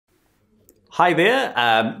Hi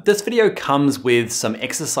there, this video comes with some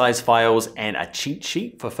exercise files and a cheat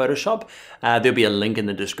sheet for Photoshop. There'll be a link in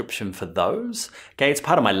the description for those. Okay, it's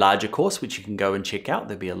part of my larger course, which you can go and check out.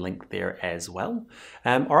 There'll be a link there as well.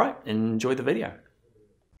 All right, enjoy the video.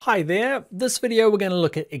 Hi there, this video we're going to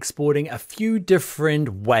look at exporting a few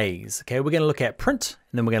different ways. Okay, we're going to look at print,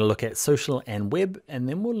 and then we're going to look at social and web, and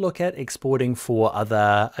then we'll look at exporting for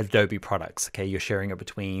other Adobe products. Okay, you're sharing it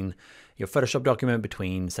between your Photoshop document,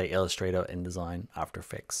 between say Illustrator, InDesign, After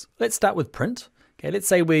Effects. Let's start with print. Okay, let's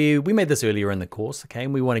say we made this earlier in the course, okay,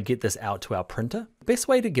 and we want to get this out to our printer. The best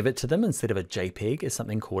way to give it to them instead of a JPEG is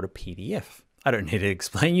something called a PDF. I don't need to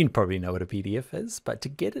explain, you probably know what a PDF is, but to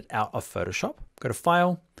get it out of Photoshop, go to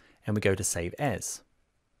File, and we go to Save As.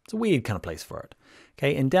 It's a weird kind of place for it.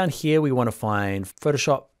 Okay, and down here we want to find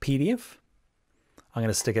Photoshop PDF. I'm going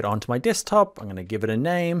to stick it onto my desktop. I'm going to give it a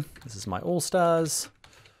name. This is my All-Stars.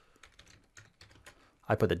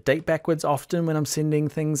 I put the date backwards often when I'm sending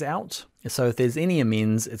things out. So if there's any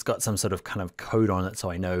amends, it's got some sort of kind of code on it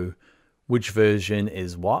so I know which version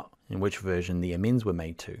is what and which version the amends were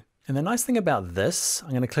made to. And the nice thing about this, I'm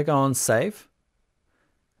going to click on Save.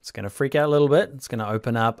 It's going to freak out a little bit. It's going to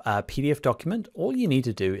open up a PDF document. All you need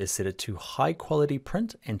to do is set it to high quality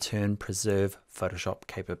print and turn preserve Photoshop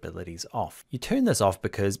capabilities off. You turn this off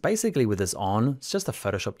because basically with this on, it's just a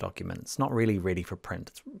Photoshop document. It's not really ready for print.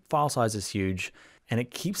 Its file size is huge and it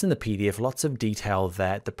keeps in the PDF lots of detail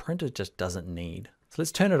that the printer just doesn't need. So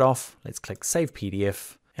let's turn it off. Let's click Save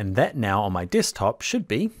PDF. And that now on my desktop should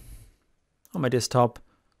be, on my desktop,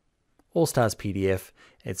 All-Stars PDF.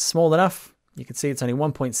 It's small enough. You can see it's only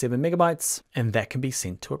 1.7 megabytes and that can be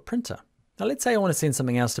sent to a printer. Now let's say I want to send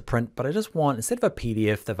something else to print, but I just want, instead of a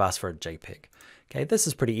PDF, they've asked for a JPEG. Okay, this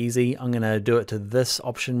is pretty easy. I'm going to do it to this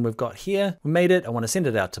option we've got here. We made it. I want to send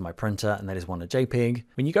it out to my printer and they just want a JPEG.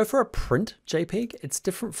 When you go for a print JPEG, it's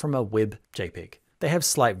different from a web JPEG. They have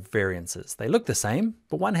slight variances. They look the same,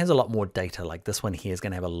 but one has a lot more data. Like this one here is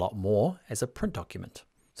going to have a lot more as a print document.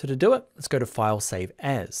 So to do it, let's go to File, Save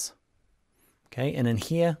As. Okay, and in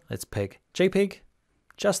here, let's pick JPEG,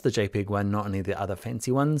 just the JPEG one, not any of the other fancy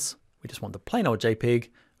ones. We just want the plain old JPEG.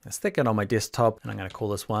 Let's stick it on my desktop, and I'm going to call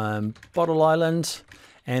this one Bottle Island.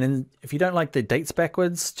 And if you don't like the dates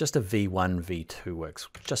backwards, just a V1, V2 works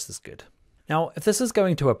just as good. Now, if this is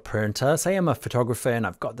going to a printer, say I'm a photographer and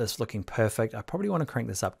I've got this looking perfect, I probably want to crank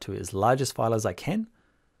this up to as large a file as I can.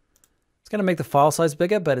 It's going to make the file size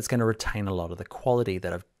bigger, but it's going to retain a lot of the quality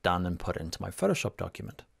that I've done and put into my Photoshop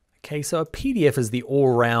document. Okay, so a PDF is the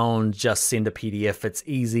all-round, just send a PDF. It's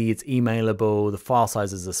easy, it's emailable, the file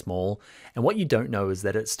sizes are small. And what you don't know is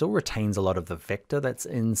that it still retains a lot of the vector that's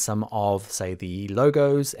in some of, say, the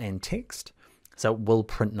logos and text. So it will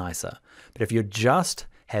print nicer. But if you just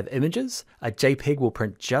have images, a JPEG will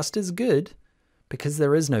print just as good because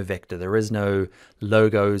there is no vector, there is no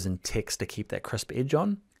logos and text to keep that crisp edge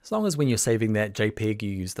on. As long as when you're saving that JPEG,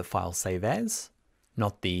 you use the File, Save As,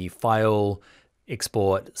 not the File,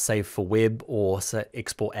 Export, Save for Web, or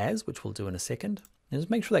Export As, which we'll do in a second. And just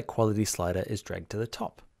make sure that quality slider is dragged to the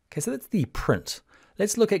top. Okay, so that's the print.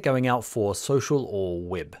 Let's look at going out for social or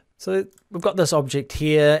web. So we've got this object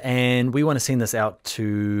here and we want to send this out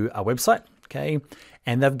to our website, okay?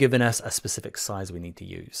 And they've given us a specific size we need to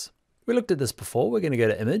use. We looked at this before. We're going to go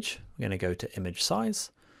to image. We're going to go to image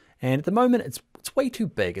size. And at the moment, it's way too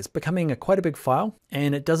big. It's becoming quite a big file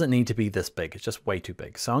and it doesn't need to be this big. It's just way too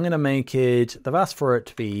big. So I'm going to make it, they've asked for it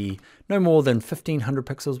to be no more than 1500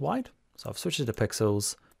 pixels wide. So I've switched it to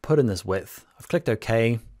pixels, put in this width. I've clicked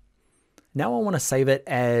OK. Now I want to save it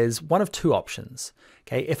as one of two options.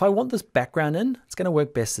 Okay, if I want this background in, it's going to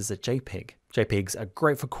work best as a JPEG. JPEGs are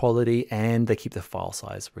great for quality and they keep the file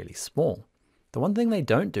size really small. The one thing they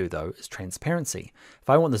don't do though is transparency. If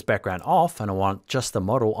I want this background off and I want just the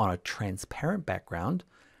model on a transparent background,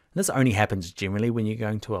 and this only happens generally when you're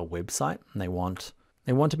going to a website and they want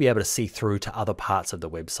to be able to see through to other parts of the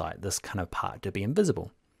website, this kind of part to be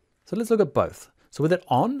invisible. So let's look at both. So with it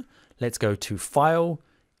on, let's go to File,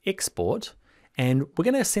 Export, and we're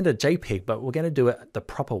going to send a JPEG, but we're going to do it the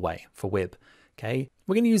proper way for web. Okay,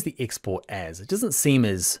 we're going to use the Export As. It doesn't seem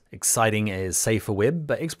as exciting as say for web,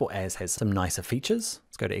 but Export As has some nicer features.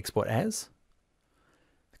 Let's go to Export As.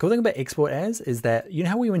 The cool thing about Export As is that, you know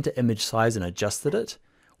how we went to image size and adjusted it?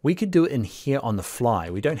 We could do it in here on the fly.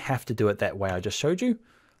 We don't have to do it that way I just showed you.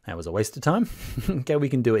 That was a waste of time. Okay, we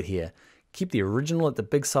can do it here. Keep the original at the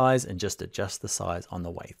big size and just adjust the size on the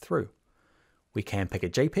way through. We can pick a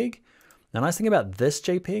JPEG. The nice thing about this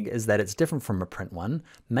JPEG is that it's different from a print one,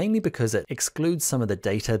 mainly because it excludes some of the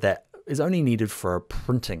data that is only needed for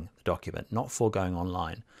printing the document, not for going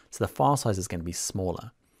online. So the file size is going to be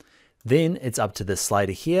smaller. Then it's up to this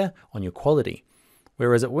slider here on your quality.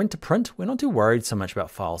 Whereas it went to print, we're not too worried so much about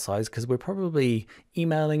file size because we're probably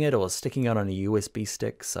emailing it or sticking it on a USB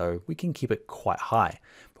stick, so we can keep it quite high.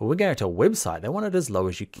 But we're going to a website, they want it as low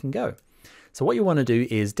as you can go. So what you want to do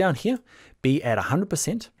is down here, be at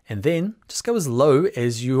 100%, and then just go as low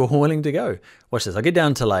as you're willing to go. Watch this, I'll get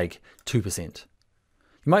down to like 2%.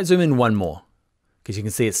 You might zoom in one more, because you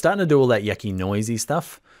can see it's starting to do all that yucky noisy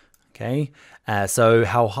stuff. Okay, so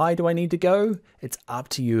how high do I need to go? It's up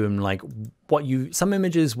to you, and like some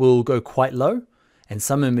images will go quite low, and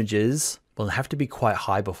some images will have to be quite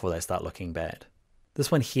high before they start looking bad. This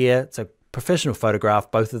one here, it's a professional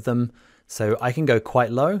photograph, both of them. So I can go quite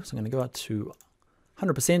low. So I'm going to go up to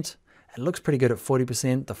 100%. It looks pretty good at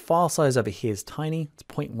 40%. The file size over here is tiny. It's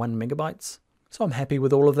 0.1 megabytes. So I'm happy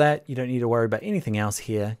with all of that. You don't need to worry about anything else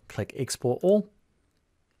here. Click Export All.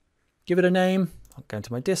 Give it a name. I'll go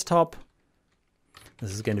into my desktop.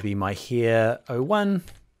 This is going to be my here 01. And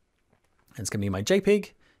it's going to be my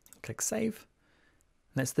JPEG. Click Save.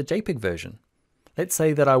 And that's the JPEG version. Let's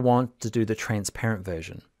say that I want to do the transparent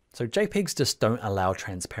version. So JPEGs just don't allow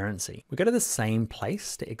transparency. We go to the same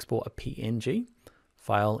place to export a PNG.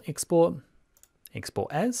 File, Export,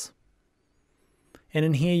 Export As. And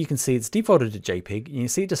in here you can see it's defaulted to JPEG. And you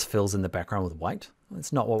see it just fills in the background with white.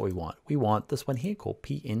 That's not what we want. We want this one here called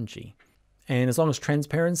PNG. And as long as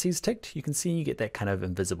transparency is ticked, you can see you get that kind of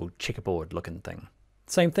invisible checkerboard looking thing.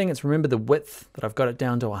 Same thing, it's remember the width that I've got it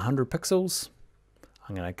down to 100 pixels.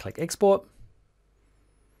 I'm going to click Export.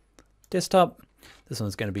 Desktop. This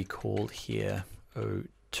one's going to be called here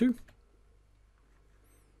 02.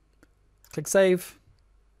 Click Save.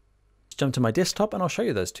 Jump to my desktop and I'll show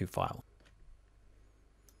you those two files.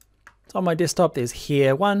 So on my desktop there's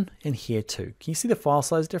here 1 and here 2. Can you see the file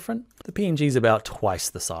size different? The PNG is about twice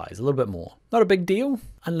the size, a little bit more. Not a big deal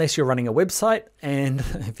unless you're running a website, and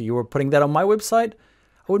if you were putting that on my website,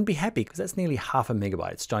 I wouldn't be happy because that's nearly 0.5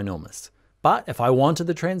 megabytes. It's ginormous. But if I wanted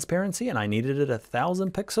the transparency and I needed it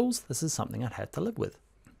 1,000 pixels, this is something I'd have to live with.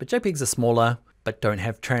 But JPEGs are smaller, but don't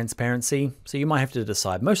have transparency. So you might have to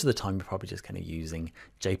decide. Most of the time, you're probably just kind of using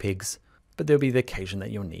JPEGs, but there'll be the occasion that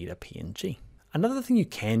you'll need a PNG. Another thing you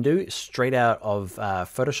can do straight out of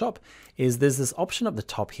Photoshop is there's this option up the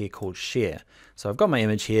top here called Share. So I've got my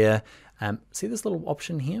image here. See this little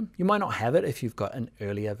option here? You might not have it if you've got an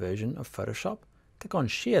earlier version of Photoshop. Click on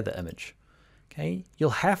Share the image. Okay,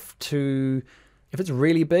 you'll have to, if it's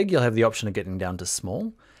really big, you'll have the option of getting down to small,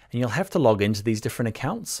 and you'll have to log into these different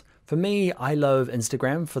accounts. For me, I love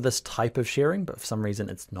Instagram for this type of sharing, but for some reason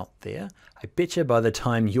it's not there. I bet you by the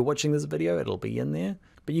time you're watching this video, it'll be in there.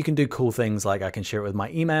 But you can do cool things like I can share it with my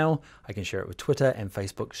email, I can share it with Twitter and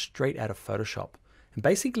Facebook straight out of Photoshop. And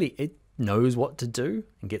basically it knows what to do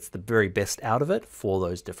and gets the very best out of it for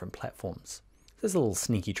those different platforms. There's a little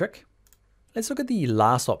sneaky trick. Let's look at the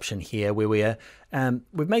last option here where we've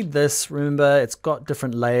made this, remember it's got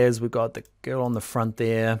different layers. We've got the girl on the front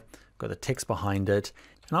there, got the text behind it.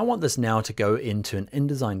 And I want this now to go into an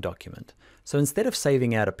InDesign document. So instead of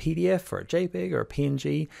saving out a PDF or a JPEG or a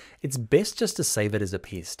PNG, it's best just to save it as a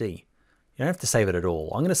PSD. You don't have to save it at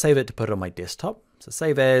all. I'm going to save it to put it on my desktop. So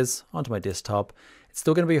save as, onto my desktop. It's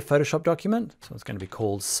still going to be a Photoshop document. So it's going to be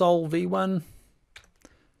called Sol V1.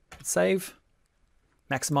 Save.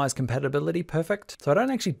 Maximize compatibility, perfect. So I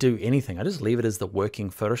don't actually do anything. I just leave it as the working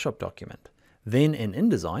Photoshop document. Then in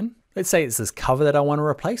InDesign, let's say it's this cover that I want to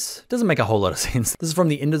replace. It doesn't make a whole lot of sense. This is from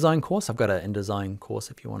the InDesign course. I've got an InDesign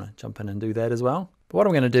course if you want to jump in and do that as well. But what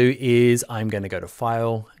I'm going to do is I'm going to go to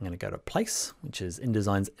File. I'm going to go to Place, which is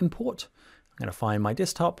InDesign's import. I'm going to find my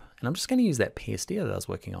desktop, and I'm just going to use that PSD that I was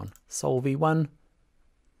working on. Sol V1,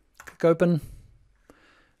 click Open.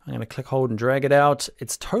 I'm going to click, hold, and drag it out.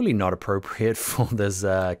 It's totally not appropriate for this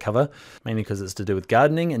cover, mainly because it's to do with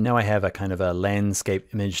gardening. And now I have a kind of a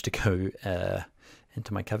landscape image to go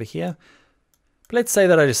into my cover here. But let's say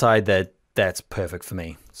that I decide that that's perfect for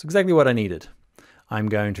me. It's exactly what I needed. I'm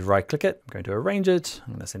going to right click it. I'm going to arrange it.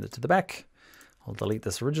 I'm going to send it to the back. I'll delete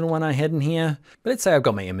this original one I had in here. But let's say I've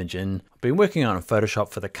got my image in. I've been working on Photoshop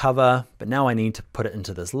for the cover, but now I need to put it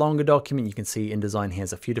into this longer document. You can see InDesign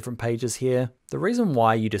has a few different pages here. The reason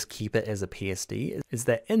why you just keep it as a PSD is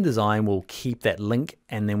that InDesign will keep that link.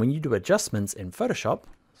 And then when you do adjustments in Photoshop,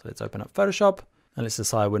 so let's open up Photoshop and let's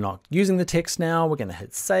decide we're not using the text now. We're going to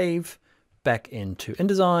hit save, back into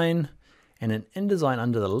InDesign, and in InDesign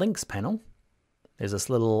under the links panel, there's this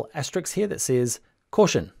little asterisk here that says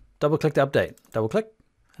caution. Double click to update, double click,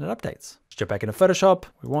 and it updates. Let's jump back into Photoshop.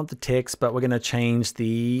 We want the text, but we're gonna change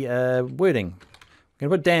the wording. We're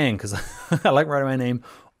gonna put Dan, because I like writing my name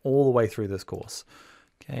all the way through this course.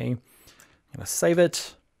 Okay, I'm gonna save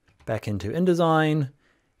it, back into InDesign,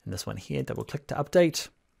 And this one here, double click to update.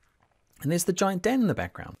 And there's the giant Dan in the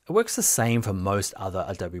background. It works the same for most other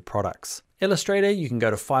Adobe products. Illustrator, you can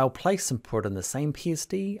go to File, Place, and put in the same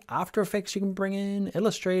PSD. After Effects, you can bring in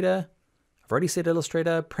Illustrator. I've already said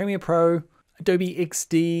Illustrator, Premiere Pro, Adobe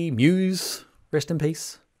XD, Muse, rest in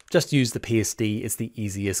peace. Just use the PSD, it's the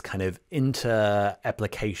easiest kind of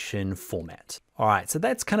inter-application format. All right, so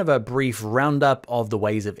that's kind of a brief roundup of the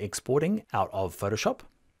ways of exporting out of Photoshop.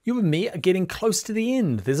 You and me are getting close to the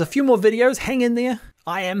end. There's a few more videos, hang in there.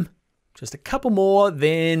 I am. Just a couple more,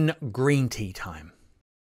 then green tea time.